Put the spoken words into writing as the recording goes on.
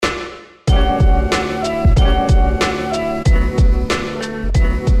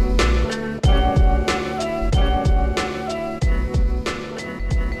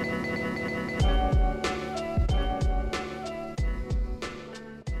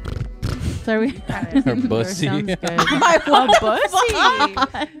So we Her bussy. Sounds good. My bussy.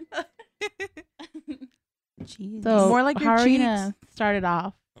 Jeez. So More like your how are we cheeks. gonna start it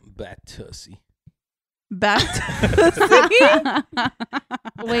off? Bat tussy. Back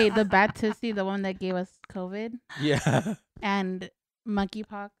Wait, the bad tussie, the one that gave us COVID Yeah. and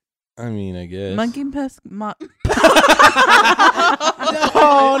monkeypox. I mean, I guess. monkey piss.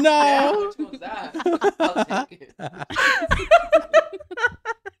 Oh no. Which one's that? I'll take it.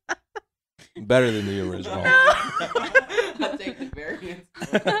 Better than the original. I'll take the variant.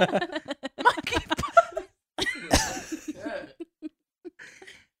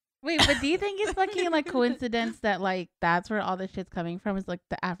 Wait, but do you think it's fucking like coincidence that like that's where all this shit's coming from? Is like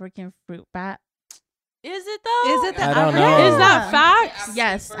the African fruit bat? Is it though? Is it the I don't African- know. Is that facts?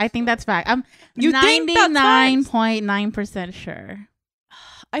 Yes, I think that's fact. I'm You think that's facts? 99.9% sure.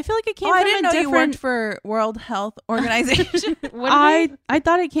 I feel like it came Oh, I from didn't a know you different. worked for World Health Organization. What I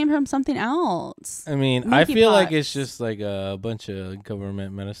thought it came from something else. I mean, I feel like Monkeypox. it's just like a bunch of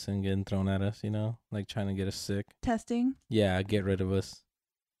government medicine getting thrown at us, you know? Like trying to get us sick. Testing. Yeah, get rid of us.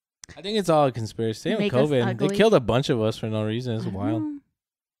 I think it's all a conspiracy. Same with Make us COVID. They ugly. killed a bunch of us for no reason. It's wild.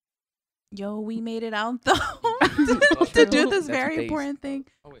 Yo, we made it out though to do this That's very base. important thing.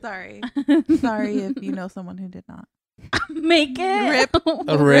 Oh, wait. Sorry. Sorry if you know someone who did not. Make it. Rip.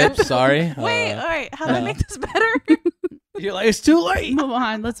 A rip, sorry. Wait, all right. How do I yeah. make this better? You're like, it's too late. Move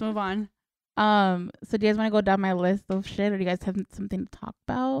on. Let's move on. So do you guys want to go down my list of shit, or do you guys have something to talk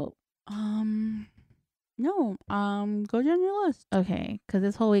about? No. Go down your list. Okay, because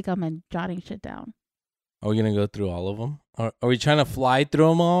this whole week I'm jotting shit down. Are we going to go through all of them? Are we trying to fly through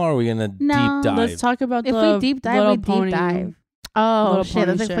them all, or are we going to No, deep dive? Let's talk about If the we deep dive, Little we deep Pony. dive. Oh Little shit! Pony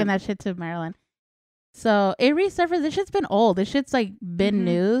Let's explain shit. that shit to Marilyn. So it resurfaced. This shit's been old. This shit's like been Mhm.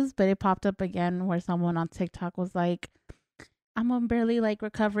 news, but it popped up again where someone on TikTok was like, "I'm barely like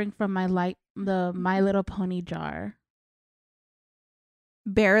recovering from the My Little Pony jar."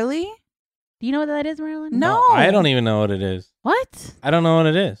 Barely? Do you know what that is, Marilyn? No. I don't even know what it is. What? I don't know what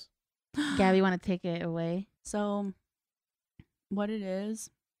it is. Gabby, want to take it away? So, what it is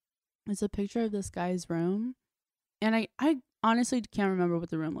a picture of this guy's room. And I honestly can't remember what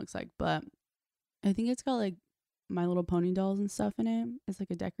the room looks like, but I think it's got like My Little Pony dolls and stuff in it. It's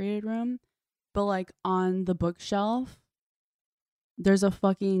like a decorated room. But like on the bookshelf, there's a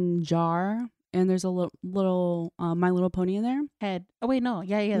fucking jar and there's a little My Little Pony in there. Head. Oh wait, no.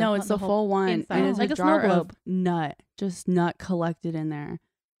 Yeah. No, it's the whole full one. inside. And it's Like a a snow jar of globe. nut. Just nut collected in there.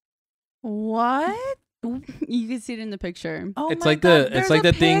 What? You can see it in the picture. Oh It's my like God, it's there's like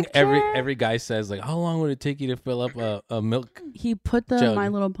a the thing picture? every guy says, like, how long would it take you to fill up a milk? He put the Jug. My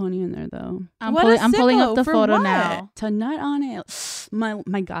Little Pony in there though. I'm, What a I'm pulling up sicko. the For photo what? now. To nut on it.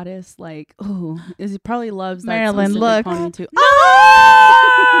 My goddess, like, oh, he probably loves that Marilyn, specific look. pony too.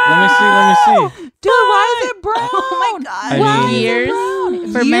 Let me see. Dude, why is it brown? Oh my God. I Why mean- is it Years?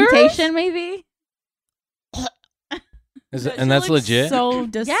 brown? Fermentation, maybe. Is That it, and shit that's looks legit? So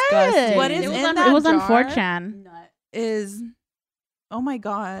disgusting. Yes. What is it was in on, that It was on jar? 4chan. Nut. Is oh my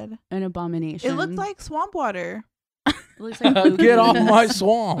God. An abomination. It looks like swamp water. It looks like Get off boobies. my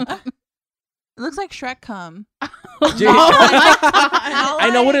swamp. It looks like Shrek cum. Jay- my God. I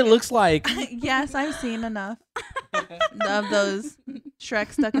know what it looks like. Yes, I've seen enough of those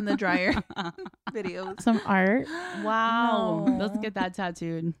Shrek stuck in the dryer videos. Some art. Wow. No. Let's get that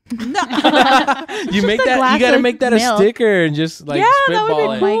tattooed. No. You make a that. glass You gotta of make that milk. a sticker and just like Yeah, that would be spitball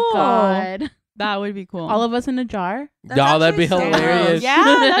Oh it. my Cool. God. That would be cool. All of us in a jar. That's Y'all, that'd be actually so hilarious. Yeah,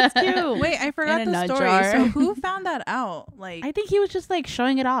 that's cute. Wait, I forgot In a the nut story. jar. So who found that out? Like I think he was just like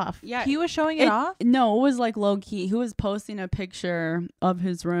showing it off. Yeah. he was showing it off? No, it was like low key. He was posting a picture of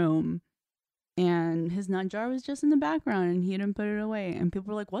his room and his nut jar was just in the background and he didn't put it away. And people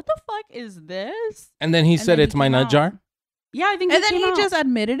were like, what the fuck is this? And then he And said, then "It's my came nut out. jar." Yeah, I think And then came he out. just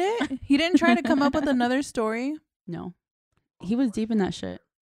admitted it? He didn't try to come up with another story? No. He was deep in that shit.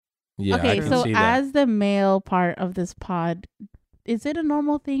 Yeah, I Okay, can so see that. as the male part of this pod, is it a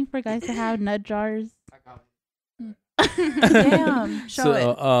normal thing for guys to have nut jars? Damn. Show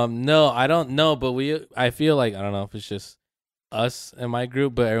it. No, I don't know, but I feel like, I don't know if it's just us and my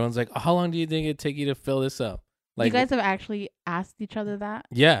group, but everyone's like, how long do you think it'd take you to fill this up? Like, You guys have actually asked each other that?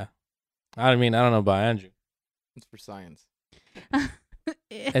 yeah. I mean, I don't know about Andrew. It's for science.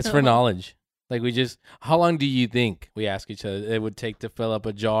 It's for knowledge. Like, how long do you think, we ask each other, it would take to fill up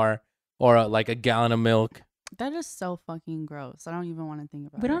a jar or like a gallon of milk? That is so fucking gross. I don't even want to think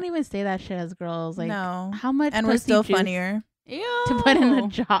about it. We don't even say that shit as girls. Like, no. how much And we're pussy still juice funnier. Ew. to put in a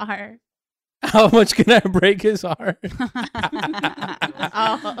jar? How much can I break his heart?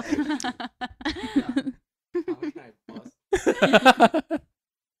 Oh. How much can I bust?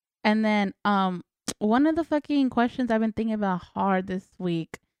 And then one of the fucking questions I've been thinking about hard this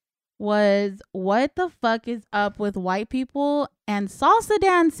week was, what the fuck is up with white people and salsa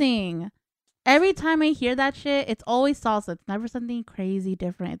dancing? Every time I hear that shit, it's always salsa. It's never something crazy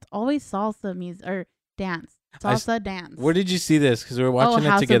different. It's always salsa music or dance. Salsa dance. Where did you see this? Because we were watching it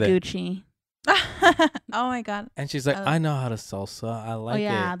House together. of Gucci. Oh my god. And she's like, I know how to salsa. I like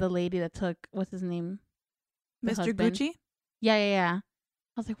it. The lady that took, what's his name? The Mr. husband. Gucci? Yeah.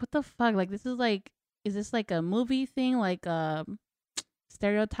 I was like, what the fuck? Like, this is like, is this like a movie thing, like a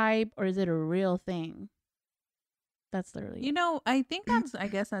stereotype, or is it a real thing? That's literally. You know, I think I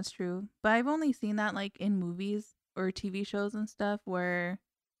guess that's true. But I've only seen that like in movies or TV shows and stuff where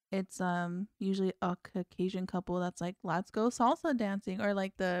it's usually a Caucasian couple that's like, let's go salsa dancing, or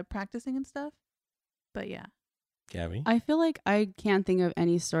like the practicing and stuff. But yeah. Gabby? I feel like I can't think of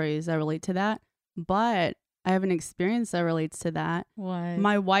any stories that relate to that, but I have an experience that relates to that. What?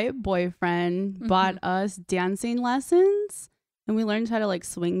 My white boyfriend bought us dancing lessons, and we learned how to like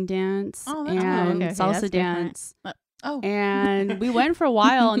swing dance Oh, that's and cool. Okay, salsa that's different. dance. Oh. And we went for a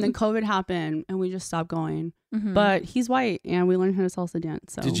while, and then COVID happened, and we just stopped going. Mhm. But he's white, and we learned how to salsa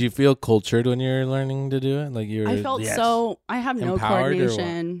dance. So Did you feel cultured when you were learning to do it? Like you were. I felt yes. so. I have no Empowered or what?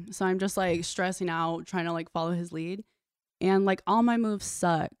 coordination, so I'm just like stressing out, trying to like follow his lead, and like all my moves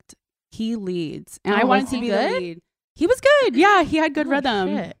sucked. He leads, and I Oh, wanted was to he be good? the lead. He was good. Yeah, he had good Oh, rhythm.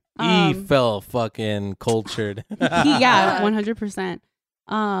 shit. He felt fucking cultured. Yeah, 100%.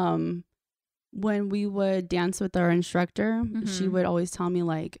 When we would dance with our instructor, she Mhm. would always tell me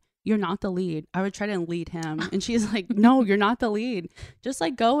like, "You're not the lead." I would try to lead him, and she's like, "No, you're not the lead. Just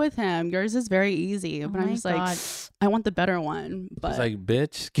like go with him. Yours is very easy." Oh But I'm my just God. like, I want the better one. But It's like,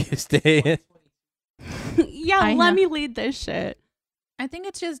 bitch, stay. yeah, I let know. me lead this shit. I think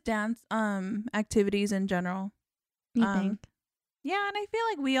it's just dance activities in general. You Um, think? Yeah, and I feel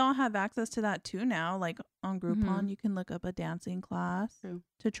like we all have access to that too now. Like on Groupon, you can look up a dancing class True.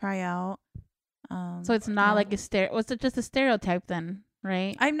 to try out. So it's not yeah. like a was it just a stereotype then,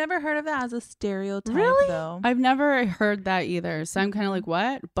 right? I've never heard of that as a stereotype Really? though. I've never heard that either, so I'm kind of like,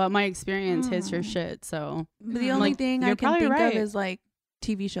 what? But my experience hits your Oh. shit. So But the Mhm. only Like, thing you're I can probably think right. of is like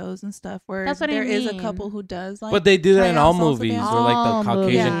TV shows and stuff where That's what I there is a mean. couple who does like. But they do that try in out all salsa movies dance. where like All the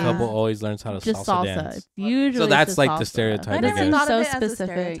Caucasian movies. couple always learns how to Just salsa salsa. dance. It's usually So that's just like the salsa. stereotype, I I never guess. thought So of it as a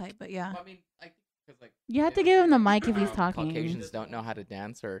specific. stereotype, but yeah. I mean, I because like You have they to give always him the say, mic if he's like, talking. Caucasians don't know how to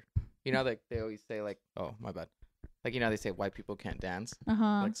dance, or you know, like they always say like, oh my bad, like you know they say white people can't dance. Uh-huh.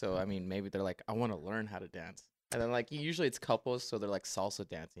 Like so, I mean, maybe they're like, I want to learn how to dance, and then like usually it's couples, so they're like salsa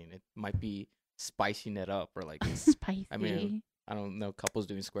dancing. It might be spicing it up, or like Spicy. I mean, I don't know, couples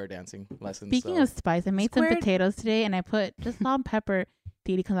doing square dancing lessons. Speaking so. of spice, I made some Squared- potatoes today and I put just salt and pepper.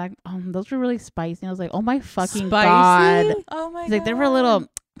 Didi comes back, those were really spicy. And I was like, oh my fucking God. Oh my He's god. like, they were a little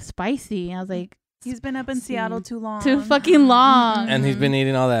spicy. And I was like, He's been up in Seattle too long. too fucking long. And he's been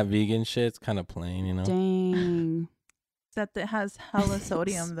eating all that vegan shit. It's kind of plain, you know. dang, Except it has hella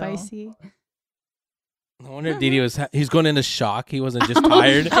sodium though. spicy. No wonder Didi was. He's going into shock. He wasn't just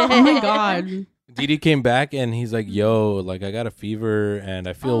tired. Oh my God. Didi came back and he's like, "Yo, like I got a fever and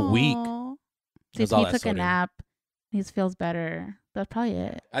I feel weak." Aw. It See, was he all that took a sodium. nap. He feels better. That's probably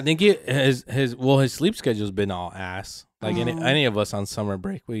it. I think his sleep schedule's been all ass. Like Oh. any of us on summer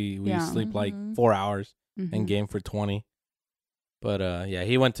break, we Yeah. sleep like Mhm. 4 hours Mhm. and game for 20. But yeah,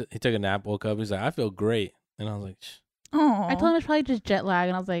 he took a nap, woke up, he's like, I feel great, and I was like, Shh. Aw. I told him it's probably just jet lag.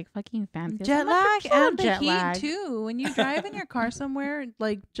 And I was like, fucking fancy. jet I'm like, lag "Chill, and the jet heat lag." too. When you drive in your car somewhere,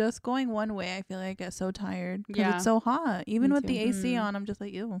 like just going one way, I feel like I get so tired because Yeah. it's so hot. Even Me with the too. AC Mhm. on, I'm just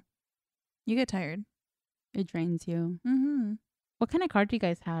like, ew. You get tired. It drains you. Mm-hmm. What kind of car do you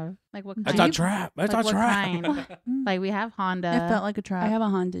guys have? Like what kind? That's a trap. That's Like a what trap. kind? Like we have Honda. It felt like a trap. I have a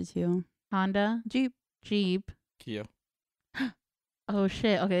Honda too. Honda, Jeep. Jeep. Kia. Oh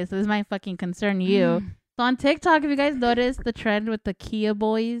shit. Okay, so this might fucking concern you. So on TikTok, if you guys noticed the trend with the Kia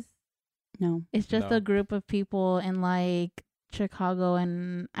boys, No. it's just No. a group of people in like Chicago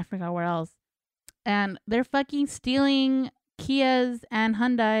and I forgot where else. And they're fucking stealing Kias and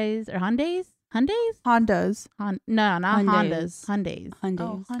Hyundais or Hyundais? Hondas. No, not Hondas. Hyundais. Hyundais.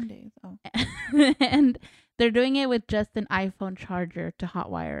 Oh, Hyundais. Oh. And they're doing it with just an iPhone charger to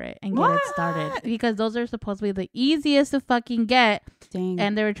hotwire it and get it started. What? Because those are supposed to be the easiest to fucking get. Dang.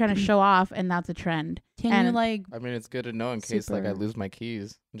 And they were trying to show off, and that's a trend. Can and- you like I mean, it's good to know in case like I Super. lose my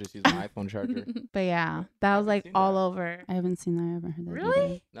keys. Just use my iPhone charger. But yeah, that was haven't like seen all that. over. I haven't seen that. I haven't heard that.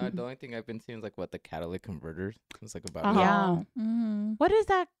 Really? No, the only thing I've been seeing is like what the catalytic converters. It's like about. Uh-huh. Yeah. Mm-hmm. What is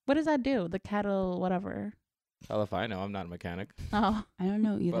that? What does that do? The cattle, whatever. Hell if I know. I'm not a mechanic. Oh, I don't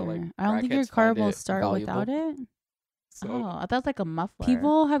know either. like, I don't think your crackheads car find will it start valuable. without it. So Oh, I thought it was like a muffler.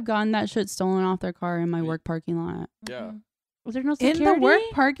 People have gotten that shit stolen off their car in my work parking lot. yeah. Was there no In security? the work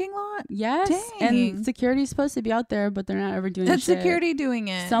parking lot? Yes. Dang. And security's supposed to be out there, but they're not ever doing That's shit. security doing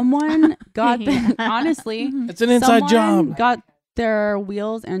it. Someone got Yeah. honestly, Mhm. It's an inside someone job. got their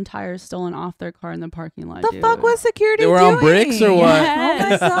wheels and tires stolen off their car in the parking lot. The dude. fuck was security They were doing? on bricks or what?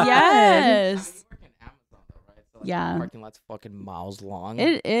 Yes. Oh my God. Yes. I work in Amazon though, right? So, like, Yeah. The parking lot's fucking miles long.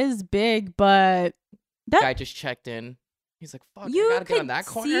 It is big, but Guy that just checked in. He's like, "Fuck, You I gotta get could on that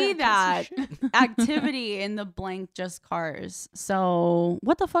corner." see I can't see that. shit." activity in the blank just cars. So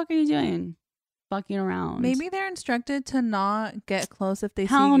what the fuck are you doing? Fucking around. Maybe they're instructed to not get close if they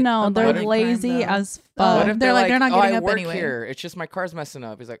Hell see no, a they're violent lazy crime, though. as Oh, fuck. What if they're like, they're not getting I up work anyway. here. It's just my car's messing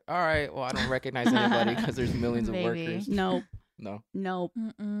up. He's like, all right, well, I don't recognize anybody because there's millions of Maybe. workers. Nope. No, Nope.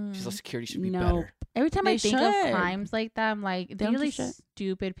 she's like, security should be Nope. better. Every time They I think should. of crimes like that, I'm like, They they're don't do really shit.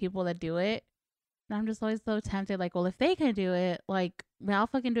 stupid people that do it. And I'm just always so tempted, like, well, if they can do it, like, I'll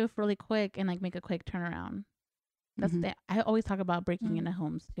fucking do it really quick and like make a quick turnaround. That's Mhm. the, I always talk about breaking Mm. into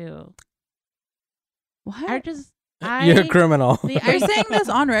homes too. What? I just You're a criminal. the- Are you saying this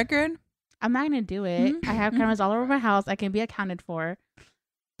on record? I'm not gonna do it. Mhm. I have Mhm. cameras all over my house. I can be accounted for.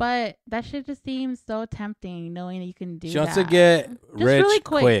 But that shit just seems so tempting, knowing that you can do She that. wants to get Just rich really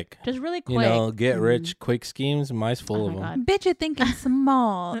quick. quick. Just really quick. You know, get Mhm. rich quick schemes. Mine's full Oh of my them. God. Bitch, you're thinking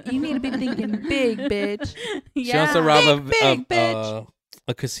small. You need to be thinking big, bitch. She wants to rob Big bitch.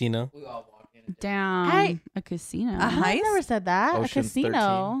 a casino. We all walk in. Down a casino. A I heist? never said that. Ocean's a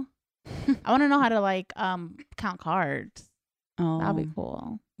casino. I want to know how to like count cards. Oh, That'd be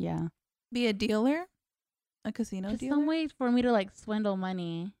cool. yeah. Be a dealer? A casino Just dealer? some way for me to like swindle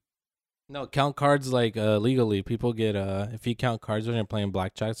money. No, count cards like legally. People get if you count cards when you're playing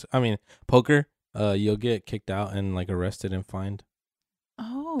poker, you'll get kicked out and like arrested and fined.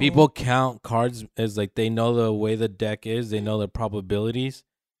 Oh. People count cards as like they know the way the deck is, they know the probabilities.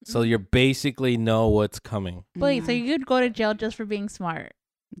 So you basically know what's coming. Wait, so Mm, you'd go to jail just for being smart?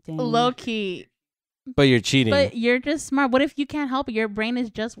 dang. Low key. But you're cheating. But you're just smart. What if you can't help it? Your brain is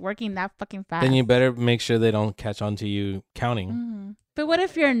just working that fucking fast. Then you better make sure they don't catch on to you counting. Mhm. But what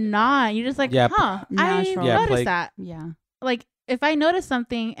if you're not? You're just like, Yeah, huh? I natural. Yeah, noticed play- that. Yeah. Like, if I notice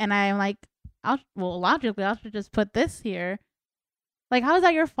something and I'm like, logically, I should just put this here. Like, how is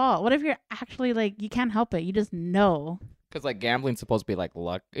that your fault? What if you're actually like, you can't help it? You just know. Because like gambling's supposed to be like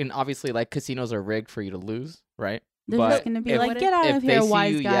luck, and obviously like casinos are rigged for you to lose, right? They're But just gonna be if- like, get out if of they here, see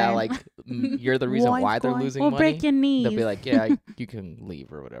wise you, guy. yeah, like you're the reason Wise why they're guy. losing We'll money. break your knees. They'll be like, yeah, you can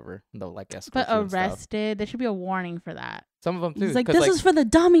leave or whatever. And they'll like escort but you and stuff. arrested. There should be a warning for that. Some of them too. He's like, 'cause, this is for the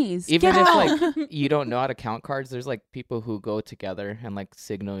dummies. even Get if, out. like, you don't know how to count cards, there's like people who go together and like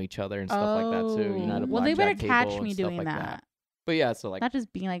signal each other and stuff like that too. You know, at a well, they better blackjack catch table me and stuff doing like that. But yeah, so like Not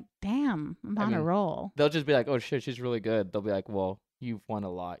just being like, damn, I'm I on a mean, roll. they'll just be like, oh shit, she's really good. They'll be like, well, you've won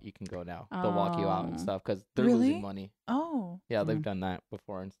a lot. You can go now. They'll walk you out and Oh. stuff because they're Really? losing money. Oh. Yeah, they've Mm. done that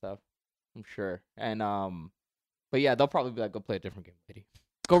before and stuff. I'm sure. And but yeah, they'll probably be like, go play a different game, lady.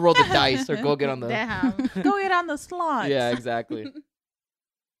 Go roll the dice or go get on the. Damn. Go get on the slot. Yeah, exactly. I want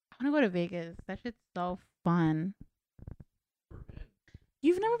to go to Vegas. That shit's so fun.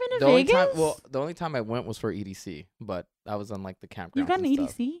 You've never been to The only Vegas? time, well, the only time I went was for EDC, but I was on like the campgrounds. You've gone and to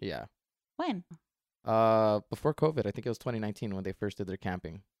stuff. EDC? Yeah. When? Before COVID, I think it was 2019 when they first did their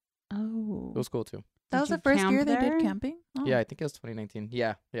camping. Oh. It was cool too. That Did was the you first camp year they there? did camping? Oh. Yeah, I think it was 2019.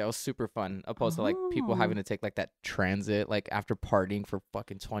 Yeah, it was super fun. Opposed to like people Oh. having to take like that transit, like after partying for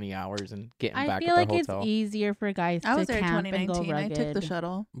fucking 20 hours and getting I back feel at like the it's hotel. easier for guys I was to there in camp and go 2019. I rugged. took the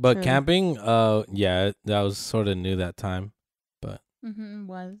shuttle. But True. camping, yeah, that was sort of new that time.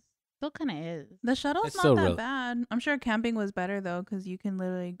 Was. Still kind of is. The shuttle's It's not still that real- bad. I'm sure camping was better though, because you can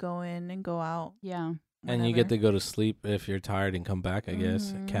literally go in and go out. Yeah. And you get to whenever. go to sleep if you're tired and come back, I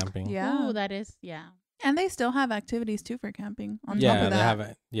guess, Mhm. camping. Yeah. Ooh, that is, yeah. And they still have activities too for camping on top Yeah, of that. they have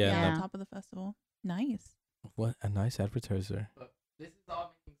it. Yeah. Yeah. on top of the festival. Nice. What a nice advertiser. This is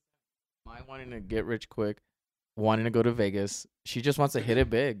all making sense. My wanting to get rich quick, wanting to go to Vegas. She just wants to hit it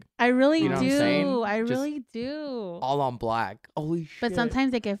big, I really You know what I'm do. saying? I Just really do. all on black. Holy shit! But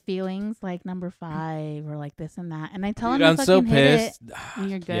sometimes I get feelings like number 5 or like this and that. And I tell Dude, him I'm to so fucking hit pissed. And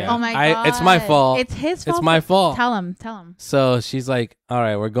you're good. it. Yeah. Oh my God. It's my fault. It's his fault. It's my fault. Tell him. So she's like, all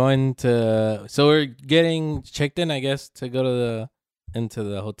right, we're going to. So we're getting checked in, I guess, to go to into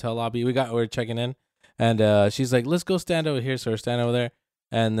the hotel lobby. We're checking in, and she's like, let's go stand over here. So we're standing over there,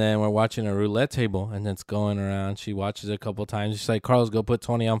 and then we're watching a roulette table, and it's going around. She watches it a couple times. She's like, Carlos, go put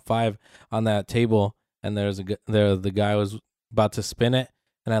 20 on 5 on that table. And the guy was about to spin it,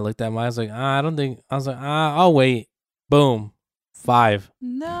 and I looked at him. I was like, I don't think. I was like, I'll wait. Boom, 5.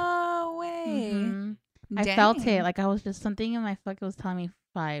 No way. Mhm. I felt it. Dang. Like I was just something in my fucking was telling me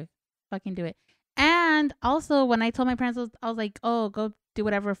 5. Fucking do it. And also when I told my parents, I was like, oh, go do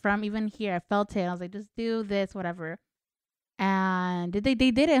whatever from even here. I felt it. I was like, just do this, whatever. And they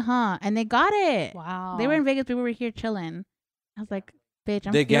did it, huh? And they got it. Wow. They were in Vegas. We were here chilling. I was like, bitch,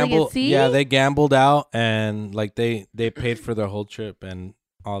 I'm They feeling gambled. it. See? Yeah, they gambled out and like they paid for their whole trip and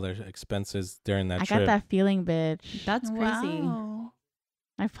all their expenses during that I trip. got that feeling, bitch. That's crazy. Wow.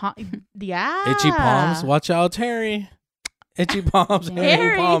 My yeah. Itchy palms. Watch out, Terry. Itchy palms. Hairy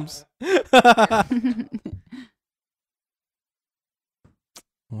Terry. palms.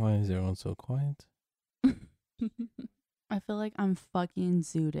 Why is everyone so quiet? I feel like I'm fucking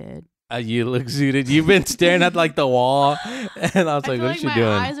zooted. You look zooted. You've been staring at like the wall, and I was like, I feel "What like is she my doing?"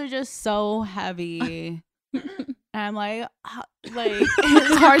 eyes are just so heavy. And I'm like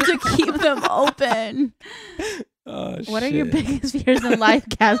it's hard to keep them open. Oh, What are your shit. biggest fears in life,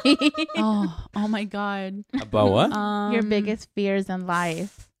 Gabby? Oh my god. About what? Your biggest fears in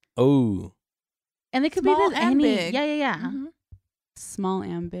life. Oh, And it could Small be just and any. big. Yeah. Mhm. Small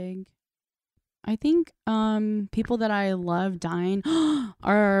and big. I think people that I love dying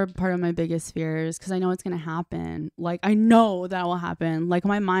are part of my biggest fears because I know it's gonna happen. Like I know that will happen. Like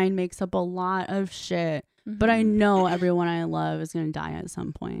my mind makes up a lot of shit, but I Mhm. know everyone I love is gonna die at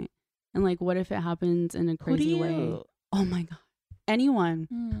some point. And like, what if it happens in a Who do crazy way? you, Oh my god, anyone.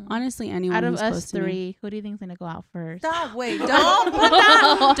 Mm. Honestly, anyone out of who's us close to me. 3, who do you think's gonna go out first? Stop! Wait! Don't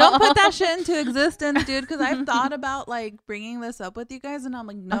put that shit into existence, dude. Because I've thought about like bringing this up with you guys, and I'm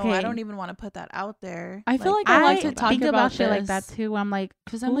like, no, Okay. I don't even want to put that out there. I feel like I like to talk think about shit like this. that too. I'm like,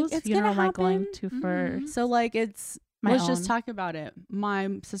 Because I'm like, whose it's gonna funeral am I going happen. to Mhm. first? So like it's My let's own. just talk about it. My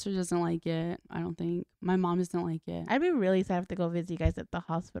sister doesn't like it. I don't think my mom doesn't like it. I'd be really sad to go visit you guys at the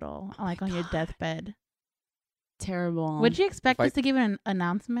hospital, like on your deathbed. Terrible. Would you expect If I- us to give an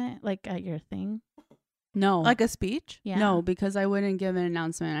announcement like at your thing? No, Like a speech? Yeah. no, because I wouldn't give an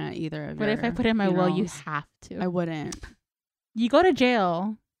announcement at either of But if I your put in my will, you funerals. have to. I wouldn't. You go to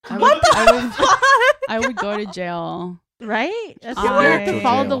jail, I would, What the I would, fuck? I would go to jail. right? That's I- you have to Jail.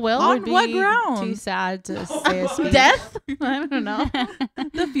 follow the will. It On would be what grounds? too sad to say a speech. Death? I don't know.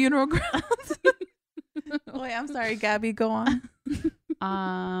 The funeral grounds. Wait, I'm sorry, Gabby. Go on.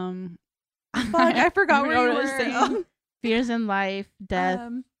 Fuck, I forgot where you what I was were. saying. Fears in life, death.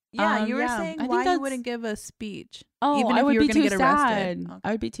 Yeah, you were yeah. saying I think why you that's- wouldn't give a speech. Oh, even I if would you were be gonna too get sad. arrested. Okay.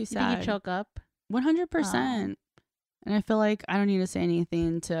 I would be too You think you sad. choke up? 100%. And I feel like I don't need to say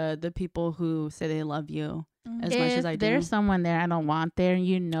anything to the people who say they love you Mm. as much as I If do. there's someone there I don't want there, and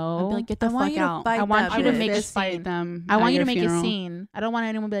you I'd know, be like, get I the want fuck you to out. fight I want that you to bitch. make a fist fight scene. them. I at want you your to make funeral. a scene. I don't want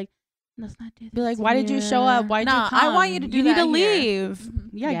anyone to be like, let's not do this. Be like, why did you show up? Why'd Nah, you come? I want you to do You need that to here. leave. Mhm.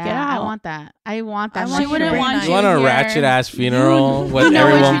 Yeah, get out. I want that. I want that. I want She wouldn't you to want bring you You want a here. ratchet ass funeral You with know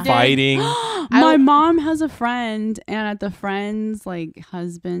what everyone you did? fighting? My mom has a friend, and at the friend's like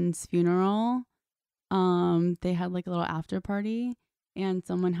husband's funeral, they had like a little after party, and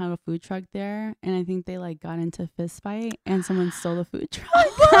someone had a food truck there, and I think they like got into a fist fight, and someone stole the food truck.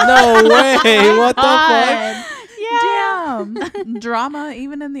 No way! What the fuck? Damn. Drama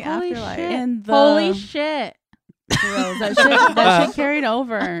even in the Holy afterlife. shit. And the Holy shit. rose, that shit carried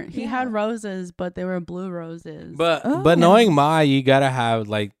over. He had roses, but they were blue roses. But Oh. knowing Ma, you gotta have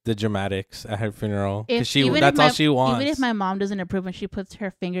like the dramatics at her funeral because Even that's if all my- she wants. Even if my mom doesn't approve and she puts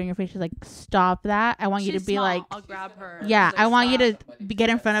her finger in your face, she's like, stop that. I want you to be like, I'll grab her. yeah, I want you to get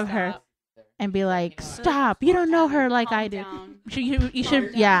in front of her and be like, stop. You don't know her like I do. You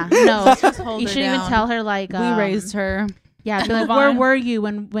should, yeah, no. Just hold You her should even down. tell her like, We raised her. yeah, be like, Move where on. were you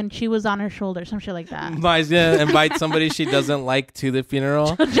when she was on her shoulder? Some shit like that. Ma's gonna invite somebody she doesn't like to the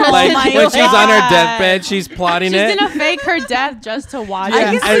funeral. Just Like my when she's on her God. deathbed, she's plotting She's it. gonna fake her death just to watch Yeah,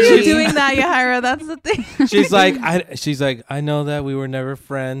 I it. can and see you she's- doing that, Yahaira. That's the thing. She's like, I know that we were never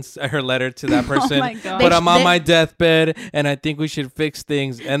friends. Her letter to that person. my God. But They- I'm on they- my deathbed, and I think we should fix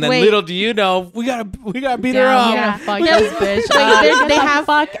things. And then Wait. little do you know, we gotta beat her Damn, up. I'm Yeah. gonna fuck No, this bitch. wait, up. they- Get they the have-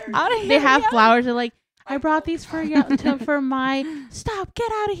 fuck out of here. They have flowers. They're like, I brought these for you for my stop.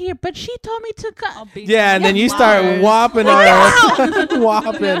 Get out of here. But she told me to I'll come. beat Yeah, and then you start flowers. whopping her.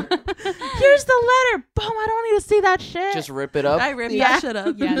 Whopping. Here's the letter. Boom. I don't need to see that shit. Just rip it up. I ripped Yeah. that shit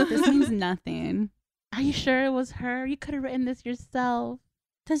up. Yeah, this means nothing. Are you sure it was her? You could have written this yourself.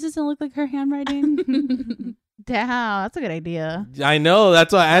 This doesn't look like her handwriting. Damn, that's a good idea. I know.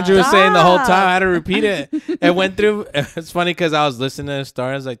 That's what Andrew was saying the whole time. I had to repeat it. It went through. It's funny because I was listening to the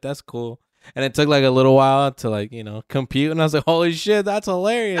story. I was like, that's cool. And it took like a little while to like, compute. And I was like, holy shit, that's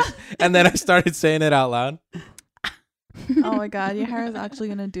hilarious. And then I started saying it out loud. Oh my god, Yahira's actually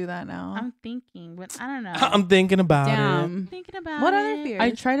gonna do that now. I'm thinking, but I don't know. I'm thinking about it. Damn. thinking about What it. other fears?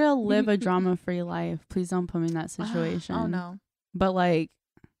 I try to live a drama-free life. Please don't put me in that situation. Oh no. But like,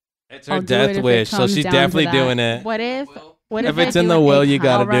 It's her I'll do it death if it wish, so comes she's down to definitely that. doing it. What if If I it's in do the an will, egg you hunt?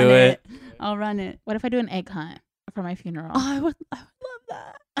 gotta I'll run do it. I'll run it. What if I do an egg hunt for my funeral? Oh, I would love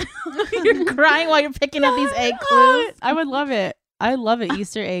that. You're crying while you're picking up these egg Oh, clues. I would love it. I love an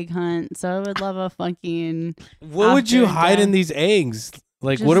Easter egg hunt, so I would love a fucking. What would you After hide in death. these eggs?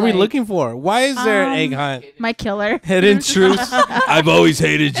 Like, Just what are we like- looking for? Why is there an egg hunt? My killer. Hidden truths. I've always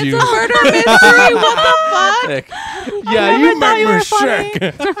hated you. Murder mystery. What the fuck? Like, yeah, you never thought you murder were funny.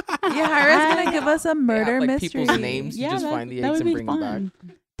 Shrek. Yahira's gonna give us a murder like mystery. people's names. You just find the eggs and bring them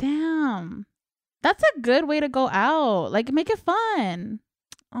back. Damn. That's a good way to go out. Like, make it fun.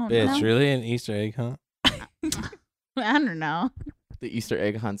 Oh Bitch, no. really an Easter egg hunt? I don't know. The Easter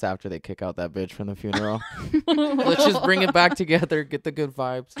egg hunts after they kick out that bitch from the funeral. Let's just bring it back together. Get the good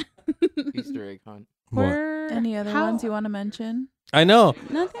vibes. Easter egg hunt. What? Any other How- ones you want to mention? I know.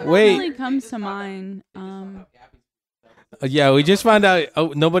 Nothing Wait. really comes to mind. Yeah, we just found out. Oh,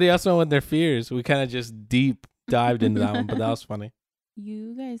 nobody else know what their fears. We kind of just deep dived into that one, but that was funny.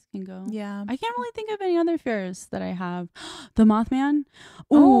 You guys can go. Yeah. I can't really think of any other fears that I have. The Mothman.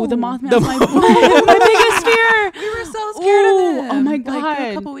 Ooh, the Oh. Mothman. The My, Moth- my biggest fear. We were so scared Ooh, of him. oh my like, God.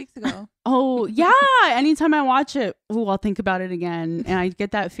 a couple weeks ago. Oh yeah. Anytime I watch it, ooh, I'll think about it again, and I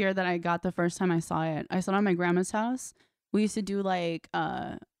get that fear that I got the first time I saw it. I saw it at my grandma's house. We used to do like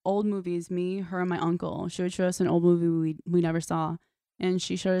old movies. Me, her, and my uncle. She would show us an old movie we never saw, and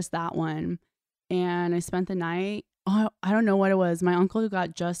she showed us that one. And I spent the night. Oh, I don't know what it was. My uncle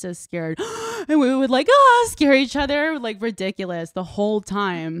got just as scared, and we would like scare each other like ridiculous the whole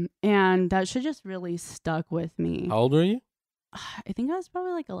time. And that shit just really stuck with me. How old were you? I think I was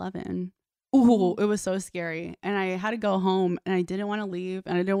probably like 11. Ooh, it was so scary. And I had to go home, and I didn't want to leave,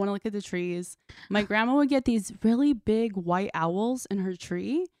 and I didn't want to look at the trees. My grandma would get these really big white owls in her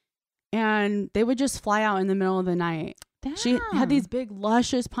tree, and they would just fly out in the middle of the night. She had these big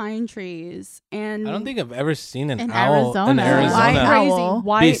luscious pine trees, and I don't think I've ever seen an In owl in Arizona. Arizona. White crazy owl.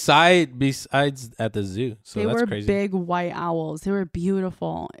 white. Besides at the zoo, so They that's were crazy. big white owls. They were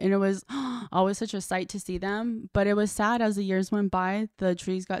beautiful. And it was always such a sight to see them. But it was sad as the years went by. The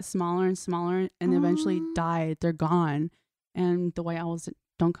trees got smaller and smaller and eventually died. They're gone. And the white owls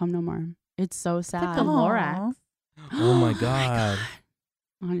don't come no more. It's so sad. like a Lorax. Oh my god.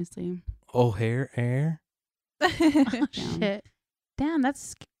 Honestly. Air. Oh, Damn. shit. Damn,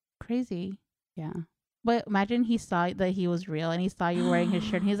 that's crazy. Yeah. But imagine he saw that he was real and he saw you wearing his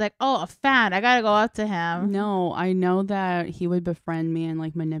shirt and he's like, oh, a fan. I gotta go up to him. No, I know that he would befriend me and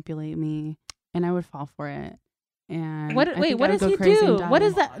like manipulate me. And I would fall for it. And What? I Wait, think what I would does go he crazy and do? What die.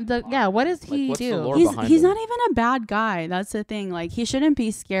 is that? What does he what's the do? lore He's behind he's him? not even a bad guy. That's the thing. Like he shouldn't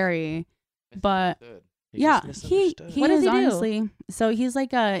be scary. But yeah, he What does is he do? honestly. So he's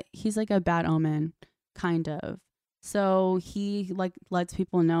like a bad omen, kind of. So he like lets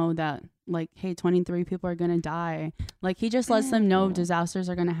people know that like, hey, 23 people are gonna die. Like he just lets them know disasters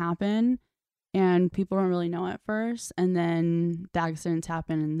are gonna happen, and people don't really know at first, and then the accidents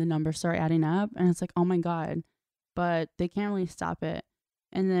happen and the numbers start adding up, and it's like, oh my god, but they can't really stop it.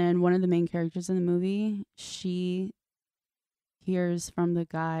 And then one of the main characters in the movie, she hears from the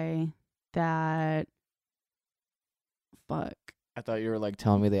guy that fuck. I thought you were like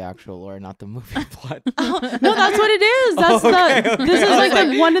telling me the actual lore, not the movie plot. No, that's what it is. That's Okay, the. okay. This is I like was the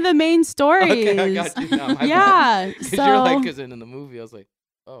like- one of the main stories. Okay, I got you now. My bad. Yeah, Because so you're like, because in the movie, I was like,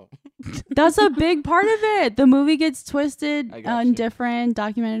 oh. that's a big part of it. The movie gets twisted I got in you. different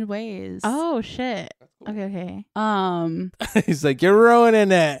documented ways. Oh shit. That's cool. Okay. He's like, you're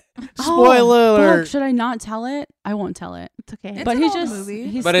ruining it. Oh, Spoiler fuck, alert. should I not tell it? I won't tell it. It's okay. It's But an he old just movie.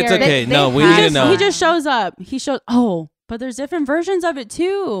 he's But it's scared. okay. They No, we have need to to- know. He just shows up. He shows. Oh, but there's different versions of it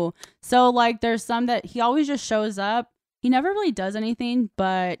too. So like, there's some that he always just shows up. He never really does anything,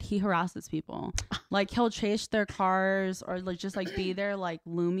 but he harasses people. Like he'll chase their cars or like just like be there like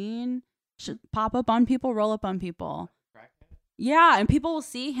looming, pop up on people, roll up on people. Yeah, and people will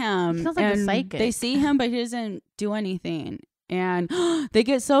see him. He sounds like a and psychic. They see him, but he doesn't do anything. And they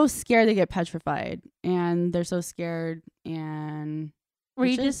get so scared, they get petrified, and they're so scared. And Were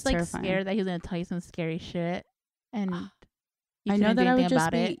you it's just like terrifying. scared that he was gonna tell you some scary shit and you I know couldn't do that I would anything just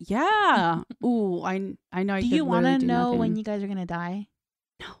about be, it? yeah. Ooh, I know. I Do could you want to literally do know when nothing. you guys are gonna die?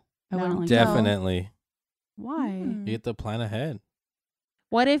 I wouldn't like Definitely. Why? Hmm. You get to plan ahead.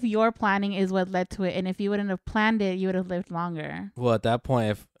 What if your planning is what led to it, and if you wouldn't have planned it, you would have lived longer? Well, at that point,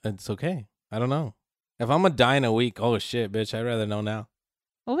 if it's okay, I don't know. If I'm gonna die in a week, oh shit, bitch, I'd rather know now.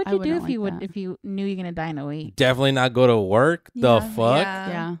 What would I you do wouldn't if you like would that. if you knew you're gonna die in a week? Definitely not go to work. The Yeah, fuck?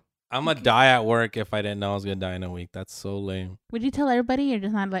 Yeah. I'm gonna die at work if I didn't know I was gonna die in a week. That's so lame. Would you tell everybody or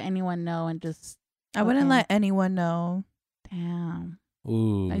just not let anyone know and just I wouldn't Okay. let anyone know. damn?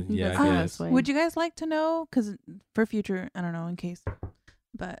 Ooh, I think yeah, that's I the guess. best way. Would you guys like to know? Because for future, I don't know, in case.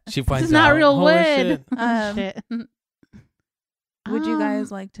 But She This finds is not out. real Holy wood. shit. Shit. would you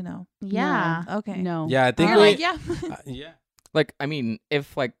guys Um, like to know? Yeah. Okay. No. Yeah, I think You're we. like, yeah. Yeah. Like, I mean,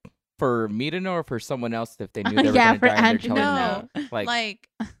 if like for me to know or for someone else if they knew they were Yeah, gonna for die and Andrew they're to telling know. me, like, Like,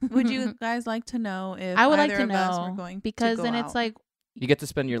 would you guys like to know if I would like either to of us were know going because to go then out? it's like, you get to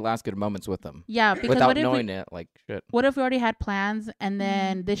spend your last good moments with them yeah, because without what if knowing it. Like, shit. what if we already had plans and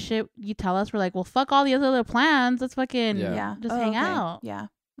then this shit you tell us we're like, well, fuck all the other plans. Let's fucking Yeah. just Oh, hang okay. out. Yeah.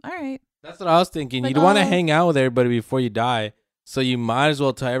 All right. That's what I was thinking. Like, You'd want to oh. hang out with everybody before you die. So you might as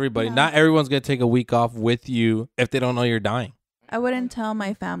well tell everybody. Yeah. Not everyone's going to take a week off with you if they don't know you're dying. I wouldn't tell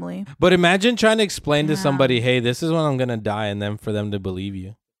my family. But imagine trying to explain to Yeah. somebody, hey, this is when I'm going to die, and then for them to believe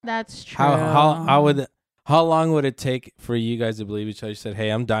you. That's true. How long would it take for you guys to believe each other? You said, hey,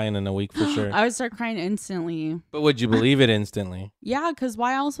 I'm dying in a week for sure. I would start crying instantly. But would you believe it instantly? Yeah, because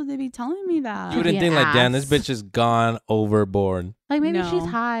why else would they be telling me that? You wouldn't be think an like, damn, ass. this bitch is gone overboard. Like maybe No. she's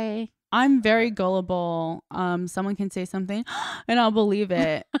high. I'm very gullible. Someone can say something and I'll believe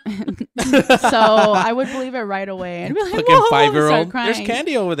it. So I would believe it right away and be like, Fucking whoa, 5-year-old. start There's crying.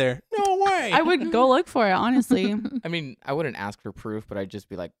 candy over there. No way. I would go look for it, honestly. I mean, I wouldn't ask for proof, but I'd just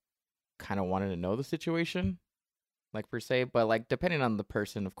be like, kind of wanting to know the situation, like per se. But like, depending on the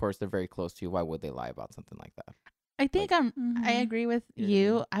person, of course, they're very close to you. Why would they lie about something like that? I think I Mhm. agree with Yeah.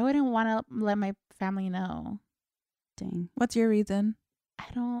 you. I wouldn't want to let my family know. Dang. What's your reason?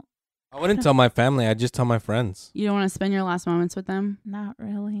 I wouldn't tell my family. I'd just tell my friends. You don't want to spend your last moments with them? Not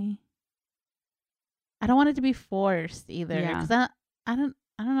really. I don't want it to be forced either. Yeah. Cause I don't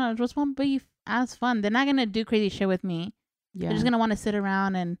know. It just won't be as fun. They're not gonna do crazy shit with me. Yeah. They're just gonna want to sit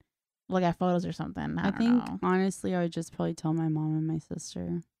around and look at photos or something. I I don't think, know. honestly, I would just probably tell my mom and my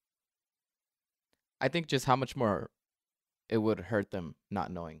sister. I think just how much more it would hurt them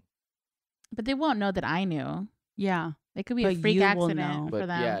not knowing. But they won't know that I knew. Yeah. It could be a But freak you will accident know. for But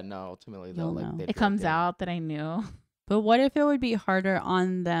them. yeah, no, ultimately though, You'll like know. they'd be It like, comes "Damn." out that I knew. But what if it would be harder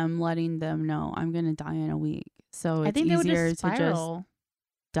on them letting them know I'm going to die in a week? So I it's think they would easier just to just spiral.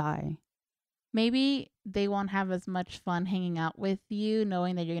 die. Maybe they won't have as much fun hanging out with you,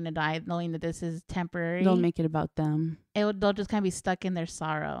 knowing that you're gonna die, knowing that this is temporary. They'll make it about them. They'll just kind of be stuck in their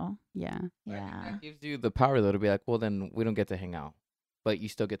sorrow. Yeah. I think Yeah. that gives you the power though to be like, well, then we don't get to hang out, but you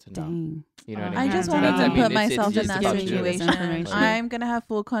still get to know. Dang. You know what I I mean? just So wanted that's- to I mean, put it's myself in just that about giving you you. this situation. information. I'm gonna have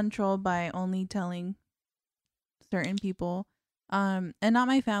full control by only telling certain people, and not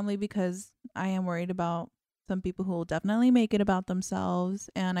my family because I am worried about some people who will definitely make it about themselves,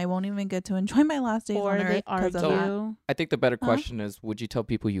 and I won't even get to enjoy my last days Or on they earth because of that. argue. I think the better Huh? question is, would you tell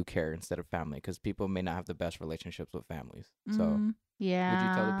people you care instead of family? Because people may not have the best relationships with families. So Mm, Yeah. would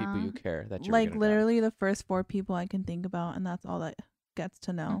you tell the people you care that you're like gonna die? literally the first 4 people I can think about, and that's all that gets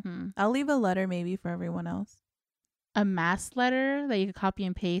to know. Mhm. I'll leave a letter maybe for everyone else. A mass letter that you could copy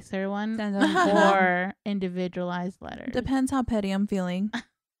and paste everyone, Send them or individualized letters. Depends how petty I'm feeling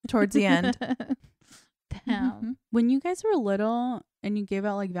towards the end. Damn. When you guys were little and you gave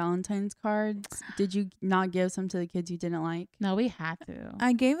out like Valentine's cards, did you not give some to the kids you didn't like? No, we had to.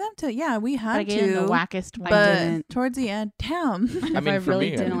 I gave them to we But I had gave them to, the wackest one. but didn't. towards the end, damn. I If mean, I for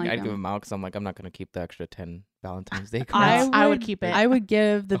really me, didn't like I'd them. give them out because I'm like, I'm not gonna keep the extra 10 Valentine's Day I cards. I would would- keep it. I would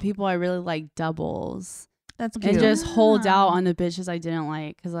give the people I really like doubles That's cute. and just hold out Yeah. on the bitches I didn't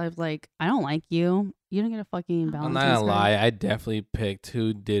like because I was like, I don't like you. You don't get a fucking I'm Valentine's I'm not gonna card. lie. I definitely picked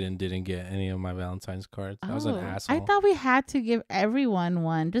who did and didn't get any of my Valentine's cards. I was an Oh, asshole. I thought we had to give everyone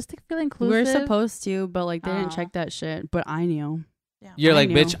one just to feel inclusive. We're supposed to, but like they Oh. didn't check that shit. But I knew. You're I like,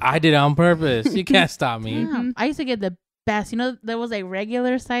 knew. bitch, I did it on purpose. You can't stop me. Damn. I used to get the best. You know, there was like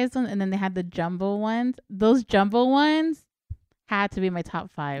regular size ones, and then they had the jumbo ones. Those jumbo ones had to be my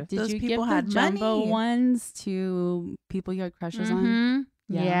top 5. Did Those you people give the had jumbo money. ones to people you had crushes on? Mhm.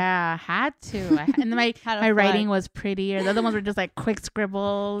 Yeah. Yeah, had to. And then my Had a my writing flag. was prettier. The other ones were just like quick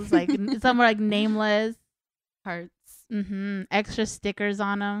scribbles. Like some were like nameless. Hearts. Extra stickers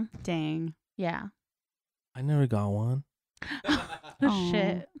on them. Dang. Yeah. I never got one. Aw.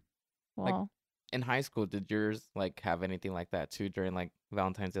 Shit. Like, Well, In high school, did yours like have anything like that too during like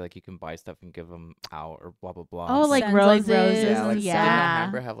Valentine's Day? Like you can buy stuff and give them out or blah blah blah. oh, like Sends, like, roses. roses yeah, like and didn't yeah.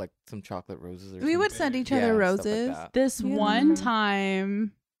 Amber have like some chocolate roses? Or We would something? send each other Yeah, stuff like roses. that. This Yeah. one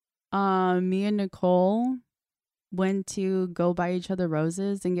time, me and Nicole went to go buy each other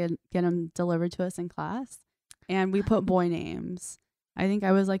roses and get them delivered to us in class, and we put boy names. I think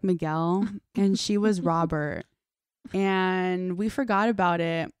I was like Miguel and she was Robert. And we forgot about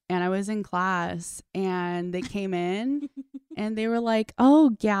it. And I was in class and they came in and they were like, oh,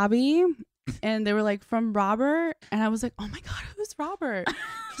 Gabby. And they were like, from Robert. And I was like, oh my God, who's Robert?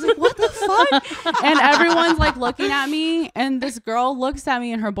 She's like, what the fuck? And everyone's like looking at me. And this girl looks at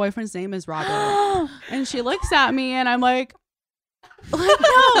me and her boyfriend's name is Robert. And she looks at me and I'm like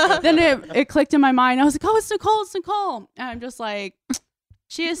no. Then it clicked in my mind. I was like, oh, it's Nicole. It's Nicole. And I'm just like,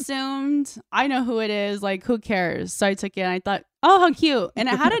 she assumed I know who it is. Like, who cares? So I took it and I thought, oh, how cute. And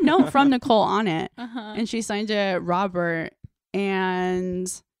it had a note from Nicole on it. And she signed it Robert. And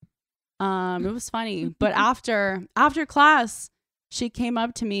it was funny. But after class, she came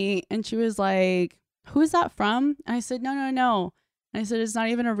up to me and she was like, who's that from? And I said, no. And I said, it's not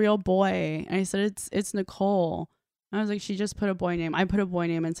even a real boy. And I said, it's Nicole. And I was like, she just put a boy name. I put a boy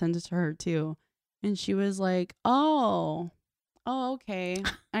name and sent it to her too. And she was like, oh, okay. And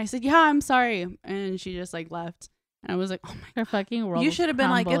I said, yeah, I'm sorry. And she just like left. And I was like, oh my Her fucking world. You should have been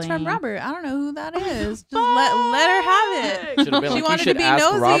like, it's from crumbling. Robert. I don't know who that is. Just let her have it. Should have been She like, you wanted to should be ask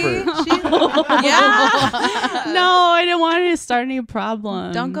nosy. Robert. Yeah. no, I didn't want to start any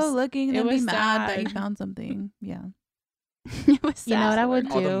problems. Don't go looking and It then be was mad that you sad. found something. Yeah. It was You know what sad. I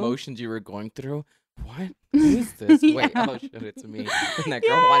would All the do? emotions you were going through. What? Who is this? Wait, Yeah. oh shit, it's me. And that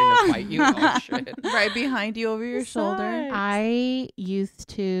girl wanting to fight you. Oh shit. Right behind you over your shoulder. I used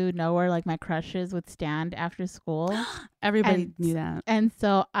to know where like my crushes would stand after school. Everybody And- knew that. And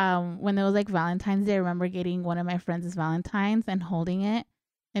so when it was like Valentine's Day, I remember getting one of my friends' Valentine's and holding it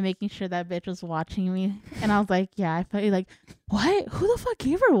and making sure that bitch was watching me. And I was like, yeah, I felt like, what? Who the fuck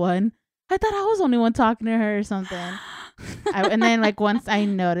gave her one? I thought I was the only one talking to her or something. And then like once I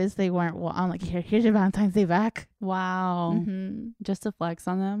noticed they weren't, well, I'm like, here's your Valentine's Day back. Wow. Mm-hmm. Just to flex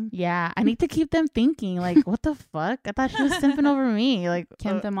on them. Yeah, I need to keep them thinking like, what the fuck? I thought she was simping over me. Like,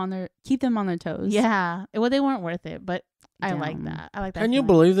 Keep them on their toes. yeah. Well, they weren't worth it, but I like Damn. that. I like that. Can you feeling.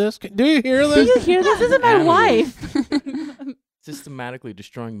 believe this? Do you hear Do this? you hear this? This is my Animals. wife. Systematically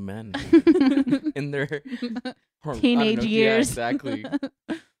destroying men in their Teenage years. Yeah, exactly.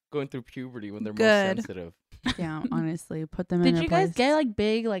 Going through puberty when they're Good. most sensitive. Yeah, honestly, put them in Did their you guys place. get like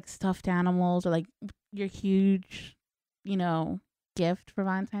big like stuffed animals or like your huge, gift for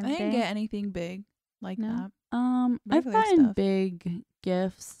Valentine's I Day? didn't get anything big like No? that. I've regular gotten stuff. big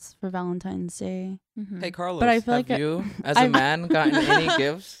gifts for Valentine's Day. Mhm. Hey Carlos, But I feel have like you, as a I've- man, gotten any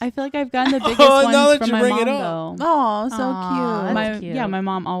gifts? I feel like I've gotten the biggest Oh, now ones that from you my bring mom it up. though. Oh, so Aw, cute. that's cute. My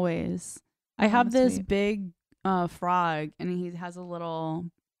mom always. I Oh, have that's this sweet. big frog and he has a little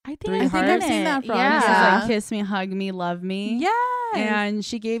I think Three I've hearts. seen I've seen that frog, Yeah. She's Yeah. like, kiss me, hug me, love me. Yes. And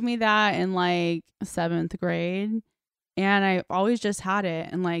she gave me that in like 7th grade. And I always just had it.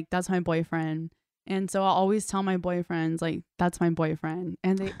 And like, that's my boyfriend. And so I'll always tell my boyfriends, like, that's my boyfriend.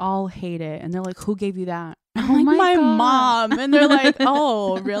 And they all hate it. And they're like, who gave you that? I'm Oh like, my my God. mom. And they're like,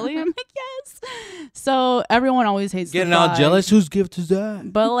 oh, really? I'm like, yes. So everyone always hates the Getting all frog. jealous? Whose gift is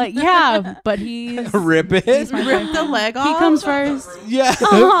that? But like, yeah, but he's Rip it. he's my Rip the boyfriend. leg He off. comes first. Yeah.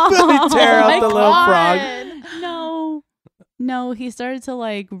 Oh, Tear my out the little frog. No, he started to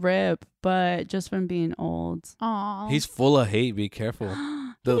like rip, but just from being old. Aw. He's full of hate. Be careful.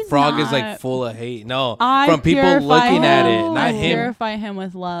 The He's frog is like not. full of hate. No, I from people purify looking at it, him. not I him. purify him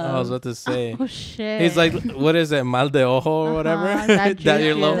with love. I was about to say. Oh shit. He's like, what is it, mal de ojo or whatever? That that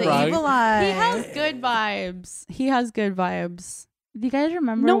your juju. little the frog. evil eye. He has good vibes. He has good vibes. Do you guys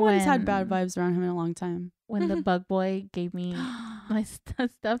remember No when one's had bad vibes around him in a long time. when the bug boy gave me my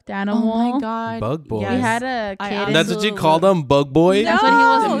stuffed Oh animal? my god. Bug boy. We had a I kid. That's what you Absolutely. called him, bug boy. That's what he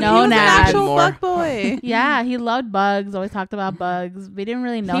was No, known he was as. an actual More. bug boy. Yeah, he loved bugs. Always talked about bugs. We didn't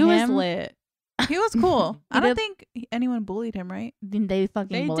really know He was him. lit. He was cool. I He don't did- think anyone bullied him, right? Then they fucking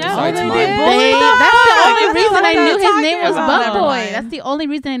They bullied did. him. Besides They mine. did. They- Bullied that's the him. only reason I What knew are you his name was talking Bug about? Boy. Never That's mind. the only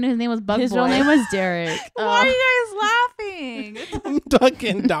reason I knew his name was Bug His Boy. real name was Derek. Why are you guys laughing? I'm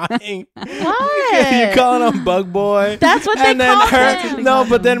fucking dying. What? You calling him Bug Boy? That's what they and then called her, him. no,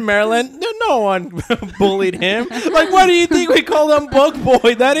 but then Marilyn, no one bullied him. Like, why do you think we called him Bug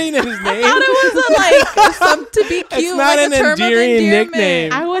Boy? That ain't his name. I thought it was like some to be cute. It's not like an a term of endearing endearment.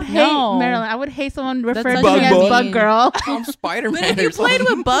 nickname. I would hate No. Marilyn. I would hate someone That's referring to such me a as mean- Bug Girl. I'm Spider-Man. But if you or played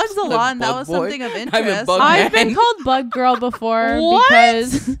something. with bugs a Like lot, and that Bug was Boy. something of I'm a interest. bug I've man. been called Bug Girl before What?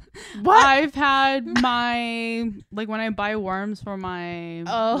 because What? I've had my, like when I buy worms for my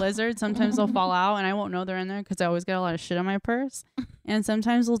Oh. lizard, sometimes they'll fall out and I won't know they're in there because I always get a lot of shit on my purse. And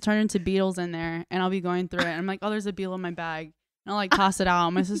sometimes they'll turn into beetles in there and I'll be going through it and I'm like, oh, there's a beetle in my bag. And I'll like toss it out.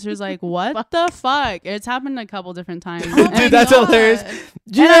 My sister's like, what the fuck? It's happened a couple different times. Oh my Dude, that's God. hilarious.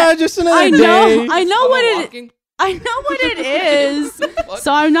 Yeah, just another I day. know what it Walking. I know what it is,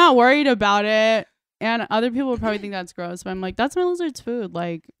 so I'm not worried about it. And other people would probably think that's gross, but I'm like, that's my lizard's food.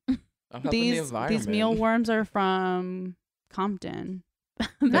 Like these mealworms are from Compton.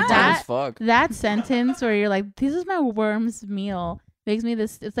 That sentence where you're like, "This is my worm's meal," makes me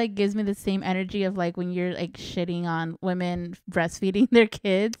this. It's like gives me the same energy of like when you're like shitting on women breastfeeding their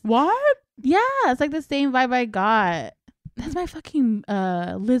kids. What? Yeah, it's like the same vibe I got. That's my fucking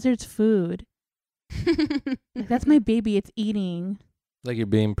lizard's food. Like, that's my baby. It's eating. Like you're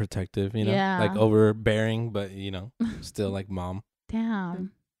being protective, you know? Yeah. Like overbearing, but, you know, still like mom.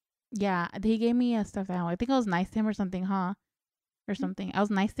 Damn. Yeah, he gave me a stuffed animal. I think I was nice to him or something, huh? Or something. I was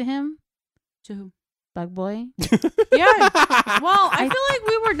nice to him. To who? Bug Boy. Yeah. Well, I feel like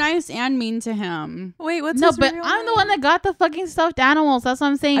we were nice and mean to him. Wait, what's No, his but real I'm the name? one that got the fucking stuffed animals. That's what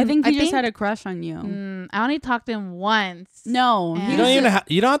I'm saying. I think he just had a crush on you. I only talked to him once. No, And- You don't even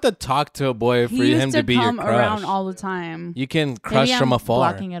you don't have to talk to a boy for he used him to be your come crush. around all the time. You can Maybe crush from I'm afar.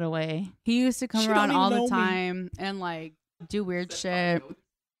 blocking it away. He used to come She around don't even all know the me. time and like do weird shit.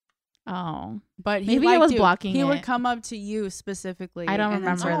 Oh, But he Maybe I liked was you. blocking He would it. come up to you specifically. I don't and then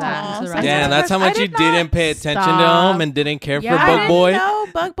remember start that. talking to the Aw, rest Damn, of that's how I much did you not didn't pay attention to stop. him and didn't care Yeah, for I Bug didn't Boy. No,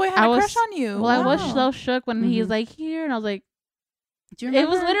 Bug Boy had I a was- crush on you. well, I was Wow. so shook when he was Mhm. like here, and I was like, Do you it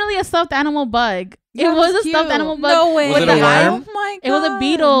was remember? literally a stuffed animal bug. Yeah, it it was was a stuffed cute. animal bug. No way. Was with it a the worm? eyes- Oh my god. It was a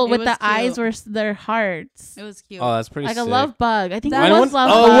beetle It with was the eyes cute. were their hearts. It was cute. Oh, that's pretty Like sick. a love bug. I think That it was was- love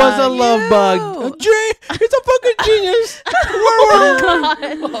Oh, bug. it was a love bug. Ew. It's a fucking genius.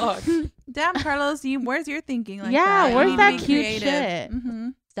 Damn, Carlos, where's your thinking like Yeah, that? where's You need that to be cute creative. shit? Mm-hmm.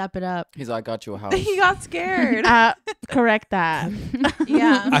 Step it up. He's like, I got you a house. He got scared. Correct that.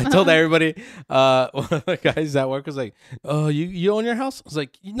 Yeah. I told everybody, one of the guys at work was like, "Oh, you own your house?" I was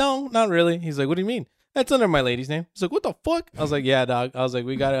like, "No, not really." He's like, "What do you mean?" "That's under my lady's name." He's like, "What the fuck?" I was like, "Yeah, dog." I was like,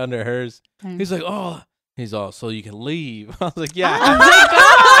 "We got it under hers." He's like, "Oh." He's all, "So you can leave." I was like, "Yeah." Oh my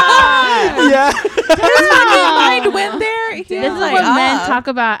god. Yeah. His mind went there. He This was is like, what men ah. talk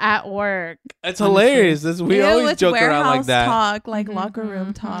about at work. It's hilarious. We Ew, always it's joke around like warehouse that. talk, like Mhm, locker room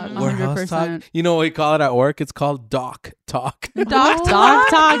mhm, talk. mhm. Warehouse talk. 100%. You know what we call it at work? It's called doc talk. Dog Oh. Dog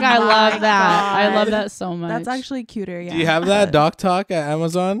talk. I My love that. I love God. that so much. That's actually cuter. Yeah. Do you have that doc talk at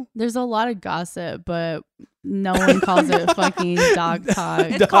Amazon? There's a lot of gossip, but no one calls it fucking dog talk.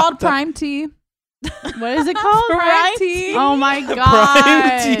 It's Dog called talk. Prime Tea. What is it called? Prime Tea. Oh my Prime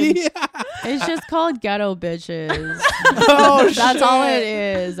god! tea. It's just called ghetto bitches. Oh, That's all shit. it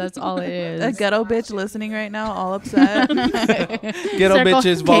is. That's all it is. A ghetto bitch listening right now, all upset. Ghetto Circle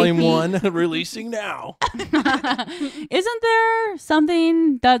Bitches Volume KP. 1 releasing now. Isn't there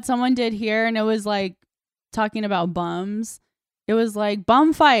something that someone did here and it was like talking about bums? It was like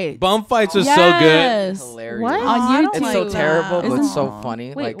bum fight. Bum fights was so good. Yes. Hilarious. What? On I don't YouTube. It's so like terrible, that. but it's so Aw.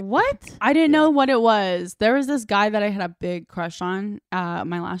 funny. Wait, Like, what? I didn't Yeah. know what it was. There was this guy that I had a big crush on at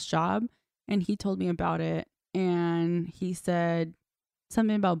my last job, and he told me about it. And he said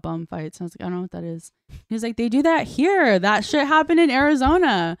something about bum fights. And I was like, I don't know what that is. He was like, they do that here. That shit happened in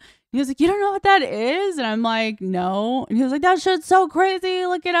Arizona. He was like, you don't know what that is? And I'm like, no. And he was like, that shit's so crazy.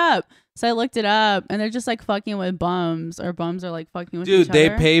 Look it up. So I looked it up, and they're just like fucking with bums, or bums are like fucking with Dude, each they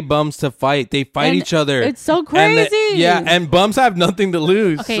other. pay bums to fight. They fight And each other. It's so And crazy. yeah, and bums have nothing to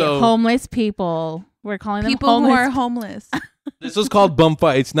lose. Okay, so homeless people. We're calling them People homeless. who are homeless. this was called bum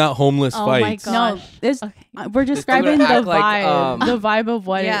fights, not homeless Oh my fights. god. No, it's Okay. we're describing the act vibe, like, the vibe of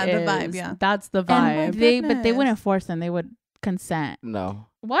what Yeah, it the is. vibe, yeah. That's the And vibe. they Goodness. wouldn't force them. They would consent. no.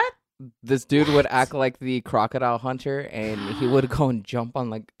 What? This dude would act like the crocodile hunter, and he would go and jump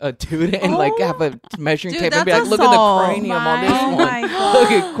on like a dude and like have a measuring Dude, tape and be that's like, "Look at the assault. cranium on this My Oh one. my Look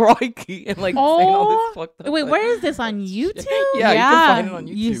god. at crikey," and like saying all this fucked up. Wait, like, where is this on YouTube? Yeah, you can find it on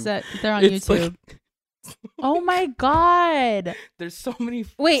YouTube. You said they're on It's YouTube. Oh my god. There's so many.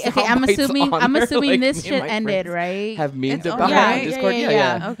 Wait, okay, I'm sound bites assuming on there, assuming like, this me and shit my ended, friends right? Have memed It's about over, it on right? Discord. Yeah, Yeah,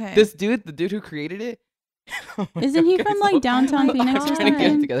 yeah, yeah. Okay. This dude, the dude who created it. Oh my Isn't he God, from, guys, like, so- downtown I'm Phoenix or I'm trying to get it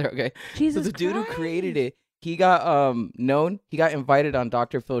something? together. Okay. Jesus So the dude who Christ. created it, he got known. He got invited on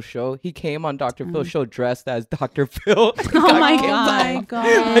Dr. Phil's show. He came on Dr. Phil's show dressed as Dr. Phil. Oh my Got God.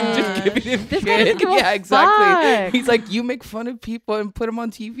 canceled. Like just giving him This guy doesn't shit. give a Yeah, exactly. fuck. He's like, you make fun of people and put them on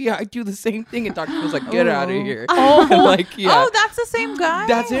TV. I do the same thing. And Dr. Phil's like, get out of Oh. here. Oh. And like, yeah, Oh, that's the same guy.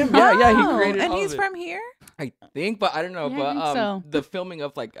 that's him. Yeah, yeah. He Oh. created And all he's of it. from here. I think, but I don't know. Yeah, I but think so. the filming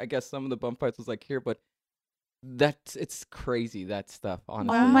of like, I guess some of the bump fights was like here, but it's crazy, that stuff.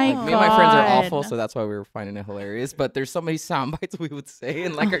 Honestly, Oh my like, me and my friends are God. awful, so that's why we were finding it hilarious. But there's so many sound bites we would say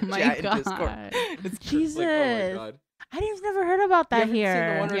in like Oh our my chat God. and Discord. It's Jesus. like, oh my God. I didn't never heard about You that haven't seen the here.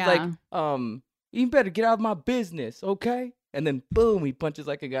 one where it's Yeah. like, you better get out of my business, okay? and then boom, he punches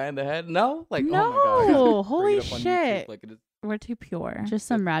like a guy in the head. No, like No, oh my god, holy Bring it up on YouTube, shit. like it is- We're too pure. Just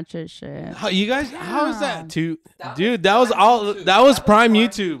some ratchet shit. How, you guys, how is Damn. that too? Dude, that was all. That was prime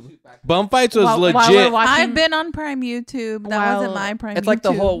YouTube. Bum fights was While we're legit. watching- I've been on Prime YouTube. That wasn't my Prime. It's like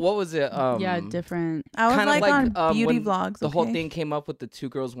the YouTube. whole what was it? Yeah, different. I was kinda like on beauty when vlogs. The whole okay? thing came up with the 2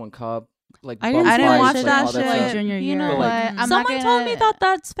 girls, 1 cup. Like I bum didn't watch fights, that all shit. like stuff. junior You year. know But, what? like, I'm not Someone told me gonna-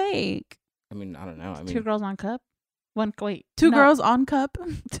 that's fake. I mean, I don't know. I mean, 2 girls, 1 cup. Two no. girls on cup.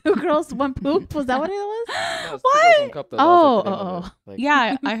 2 girls, 1 poop. Was that what it was? no, it's 2 girls, What? 1 cup, though. That was, like, the name of Oh. it. Like,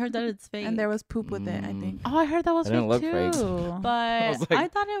 Yeah, I heard that it's fake. And there was poop with it, I think. Oh, I heard that was It didn't fake look fake. too. But was I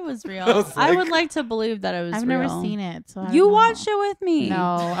like- thought it was real. was I like- would like to believe that it was I've real. never seen it. So I You don't know. watched it with me. No,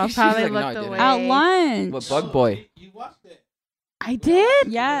 I'll She's probably like, no, I looked didn't. away. At lunch. What Bug Boy? You watched it. I did.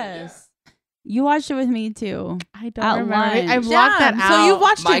 Yes. You watched it with me too. I don't At remember. I lunch. blocked that Damn, out. so you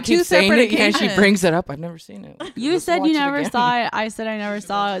watched Mike it 2 keeps saying separate it. Yeah, occasions. she brings it up. I've never seen it. You Let's said watch you it never again. saw it. I said I never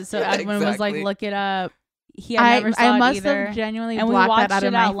saw it. So Yeah, Edwin was like, exactly. look it up. He had never saw I it must either. have genuinely And we blocked watched that out of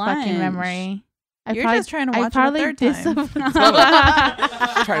it my at fucking lunch. memory. You're just trying to I watch it a probably third time.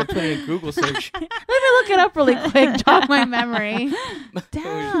 Trying to put it in Google search. Let me look it up really quick. Jog my memory.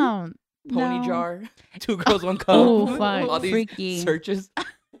 Damn. Pony No. jar. 2 girls, 1 cup. Oh, fuck. All these Freaky. searches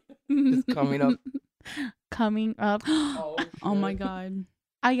just coming up. Coming up. Oh my God.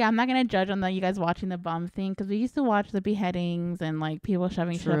 Oh yeah, I'm not gonna judge on you guys watching the bum thing because we used to watch the beheadings and like people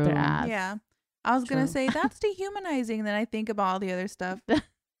shoving shit up their True. ass. Yeah. I was going to True. say that's dehumanizing. Then I think about all the other stuff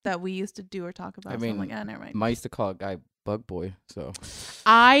that we used to do or talk about. I so I'm mean, like, never mind. I used to call a guy Bug Boy, so.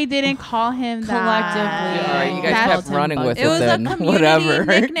 I didn't call him that. Collectively. Yeah, all right, you guys That's- kept running with It was a then. community Whatever.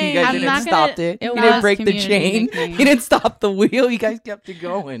 nickname. You guys I'm didn't not stop gonna- it. It You was didn't break the community chain. nickname. You didn't stop the wheel. You guys kept it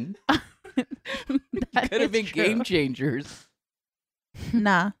going. That Could is have been true. game changers.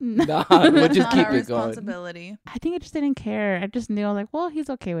 Nah. Nah, we'll just Not keep our it going. responsibility. I think I just didn't care. I just knew I was like, well, he's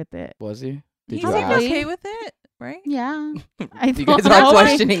okay with it. Was he? Did He's you like ask? okay with it, right? Yeah. You told guys him, are "Okay."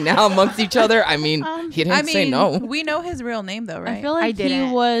 questioning now amongst each other. I mean, he didn't I mean, say no. we know his real name though, right? I feel I like he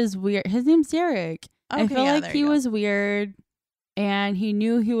didn't. was weird. His name's Derek. I Okay, feel yeah, like there he you go. was weird and he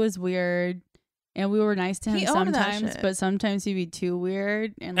knew he was weird. And we were nice to him He owned that sometimes, shit. but sometimes he'd be too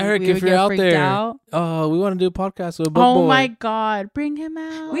weird. And like, Eric, we would if you're get out freaked there, out. oh, we want to do a podcast with Bug Oh Boy. my God. Bring him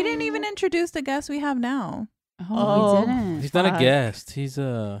out. We didn't even introduce the guest we have now. Oh, we didn't. He's not a Fuck. guest. He's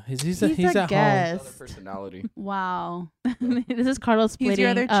a He's at home. guest. Another personality. Wow. This is Carlos He's splitting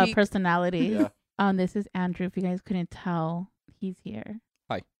your other cheek. personality. Yeah. This is Andrew. If you guys couldn't tell, he's here.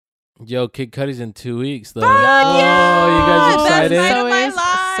 Yo, Kid Cudi's in 2 weeks though. Fuck oh, yeah! you guys Best excited? night So of my is-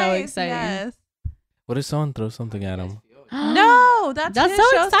 life. so exciting. Yes. What if someone throws something at him? No, that's That's his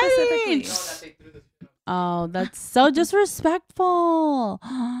so show exciting. specifically. Oh, that's so disrespectful.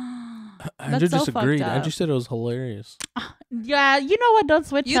 Andrew so disagreed. fucked up. Andrew said it was hilarious. Yeah, you know what? Don't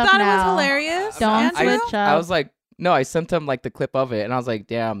switch You up thought now. it was hilarious? Don't Andrew? switch I up. was like, no, I sent him like the clip of it, and I was like,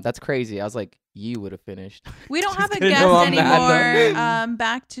 damn, that's crazy. I was like, you would have finished. We don't Just have a kidding. guest No, I'm not. anymore.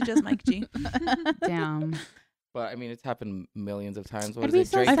 Back to just Mike G. Damn. But I mean, it's happened millions of times. What I'd is be it?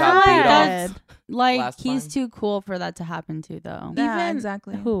 so Drake I got feel beat like off. that's- Like, last he's time. too cool for that to happen to, though. Yeah, Even-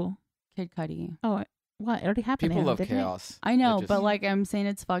 exactly. Who? Kid Cudi. Oh, what? It already happened. People to him, love didn't it? chaos. I know, It but just- like I'm saying,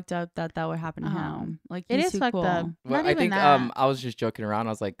 it's fucked up that would happen to Oh. him. Like It he's is too fucked cool. up. Well, Not I even think that. I was just joking around. I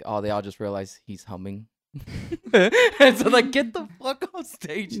was like, oh, they all just realized he's humming. And so like, get the fuck off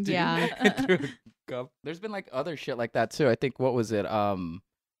stage, dude. Yeah. And threw a cup. There's been like other shit like that too. I think what was it?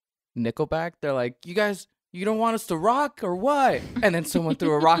 Nickelback. They're like, you don't want us to rock or what? And then someone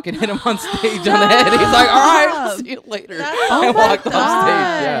threw a rock and hit him on stage on the head. He's like, all right, see you later. That's and Oh my walked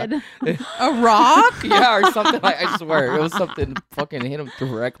off stage. Yeah. God. A rock? Yeah, or something like I swear it was something fucking hit him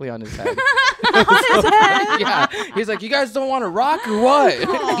directly on his head. On his head? Yeah, he's like, you guys don't want to rock or what?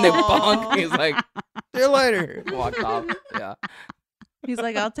 And they bonk. He's like, see you later. Walked off. Yeah, He's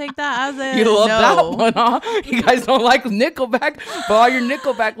like, I'll take that as a you love no. that one, huh? You guys don't like Nickelback, but all your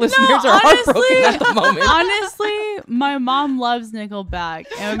Nickelback listeners are honestly- heartbroken at the moment. Honestly, my mom loves Nickelback,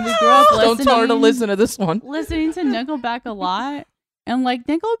 and we grew up listening. Don't tell her to listen to this one. Listening to Nickelback a lot, and like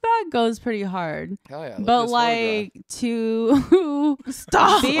Nickelback goes pretty hard. Hell yeah, look But at this like to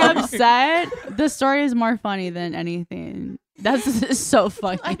Stop. be upset, the story is more funny than anything. That's just so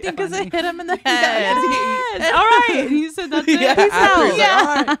fucking. I think because funny. it hit him in the head. Yes. All right. He said that's it. Yeah, Peace after out. he's like,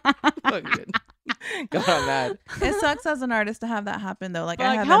 Yeah. photographer. Fucking- God, I'm mad. It sucks as an artist to have that happen though. Like I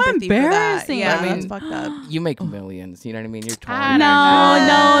Like, have how empathy for that. embarrassing. Yeah, I mean, that's fucked up. You make millions. You know what I mean? You're 20. I don't No,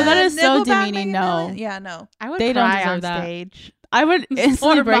 know. that is so Nickelback demeaning. making No, millions? Yeah, no. I would They don't cry deserve on that. stage. I would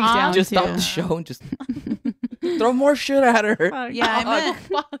instantly Or break bomb. down Just too. stop the show and just Throw more shit at her. Yeah,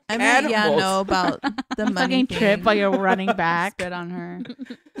 I meant Animals. know about the money Fucking trip thing. while you're running back. Spit on her.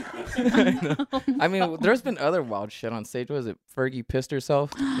 I know. I mean, there's been other wild shit on stage. Was it Fergie pissed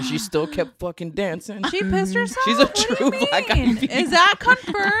herself and she still kept fucking dancing? She pissed herself. She's a What do you true black eyed mean? peas. Is that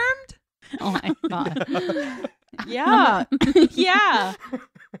confirmed? Oh my god. Yeah. Yeah.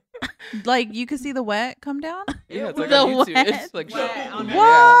 Like you could see the wet come down. Yeah, it's like The on YouTube. wet. It's like Wet on her.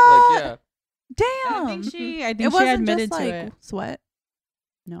 yeah, like yeah. Damn. I think she it admitted wasn't just to like it. sweat.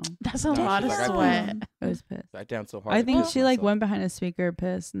 No. That's a No, lot of she's like, I sweat. I was pissed. I danced so hard. I think pissed she like myself. went behind a speaker,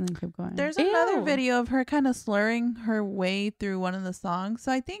 pissed, and then kept going. There's another Ew. video of her kind of slurring her way through one of the songs.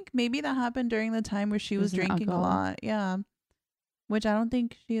 So I think maybe that happened during the time where she was Using drinking alcohol. a lot. Yeah. Which I don't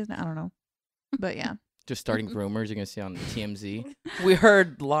think she is. I don't know. But yeah. Just starting rumors you're gonna see on TMZ. We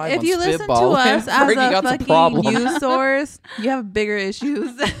heard live If on you listen to Spitbawling, us as Fergie a got some fucking problems. news source, you have bigger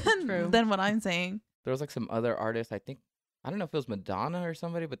issues True. than what I'm saying. There was like some other artists. I don't know if it was Madonna or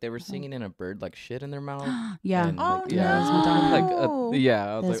somebody, but they were singing in a bird like shit in their mouth. Yeah. And, Oh, like, yeah, it was no. Madonna. Like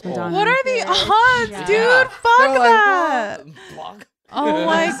yeah, I was That's like, Madonna. What are the Bitch. odds, Yeah. dude? Yeah. Fuck They're like, that. "What?" Oh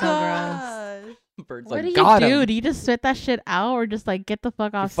my So gross. god. Birds What like do got you do? him. Do you just spit that shit out or just like get the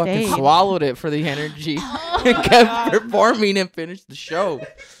fuck He off fucking stage? swallowed it for the energy Oh and my kept God. performing and finished the show.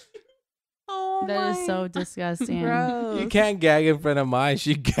 Oh That is my so disgusting. gross. You can't gag in front of mine.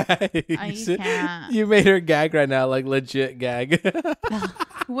 She gags. You can't. You made her gag right now, like legit gag.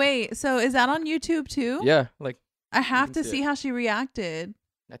 Wait, so is that on YouTube too? Yeah, like I have can to see see it. how she reacted.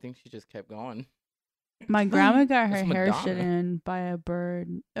 I think she just kept going. My grandma got her That's hair Madonna. shit in by a bird,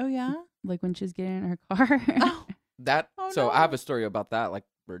 Oh yeah. like when she was getting in her car. Oh, That Oh, so I have no. a story about that, like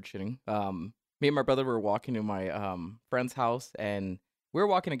bird shitting. Me and my brother were walking to my friend's house, and we were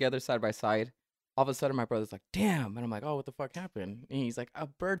walking together side by side. All of a sudden, my brother's like, "Damn!" and I'm like, "Oh, what the fuck happened?" And he's like, "A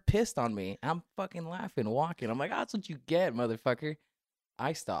bird pissed on me." I'm fucking laughing, walking. I'm like, "That's what you get, motherfucker."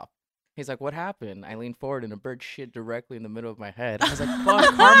 I stop. He's like, "What happened?" I leaned forward, and a bird shit directly in the middle of my head. I was like,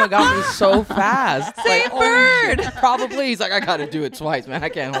 "Fuck, karma got me so fast." Same Like, holy bird. shit. Probably. He's like, "I gotta do it twice, man. I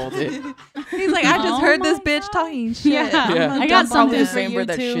can't hold it." He's like, I just Oh heard this my bitch God. talking shit. Yeah. I'm Yeah. gonna I got dump all Probably the something this. for same you bird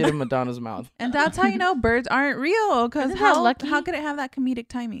that too. shit in Madonna's mouth. And that's how you know birds aren't real. Because Isn't that how lucky? how could it have that comedic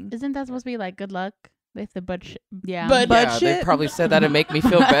timing? Isn't that supposed to be like good luck? If the butt shit. Yeah. But- Yeah, they shit? probably said that to make me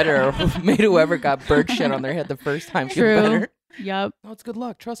feel better, or made whoever got bird shit on their head the first time feel True. better. Yep. No, it's good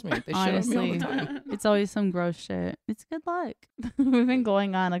luck. Trust me. They shit on me all Honestly, the time. it's always some gross shit. It's good luck. We've been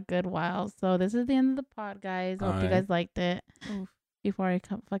going on a good while. So this is the end of the pod, guys. Hope you Alright. guys liked it. Oof. Before I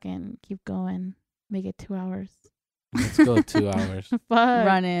fucking keep going, make it 2 hours. Let's go 2 hours. Fuck.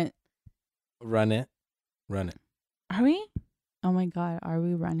 Run it. Run it. Run it. Are we? Oh my god, are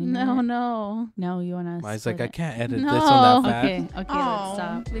we running? No, it? no. No, you want to? Mine's like, I can't edit No. this on that fast. Okay, okay, Oh.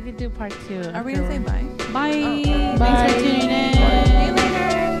 let's stop. We could do part 2. Are we gonna say bye? Bye. Oh. Thanks for tuning in. See you later.